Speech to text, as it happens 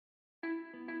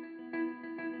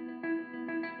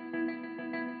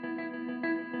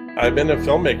I've been a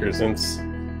filmmaker since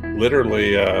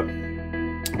literally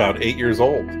about 8 years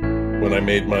old, when I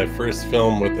made my first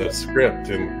film with a script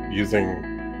and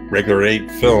using regular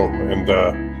 8 film,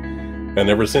 and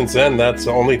ever since then, that's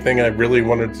the only thing I really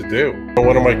wanted to do.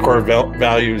 One of my core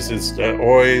values is to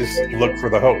always look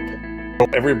for the hope.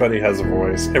 Everybody has a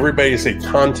voice. Everybody's a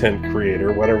content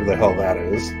creator, whatever the hell that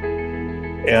is.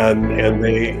 And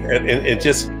it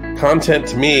just, content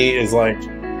to me is like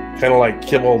kind of like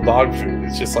kibble dog food.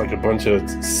 It's just like a bunch of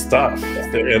stuff,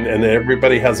 and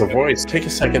everybody has a voice. Take a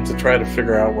second to try to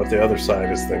figure out what the other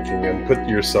side is thinking and put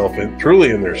yourself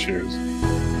truly in their shoes,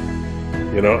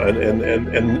 you know,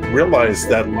 and realize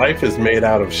that life is made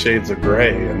out of shades of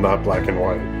gray and not black and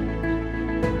white.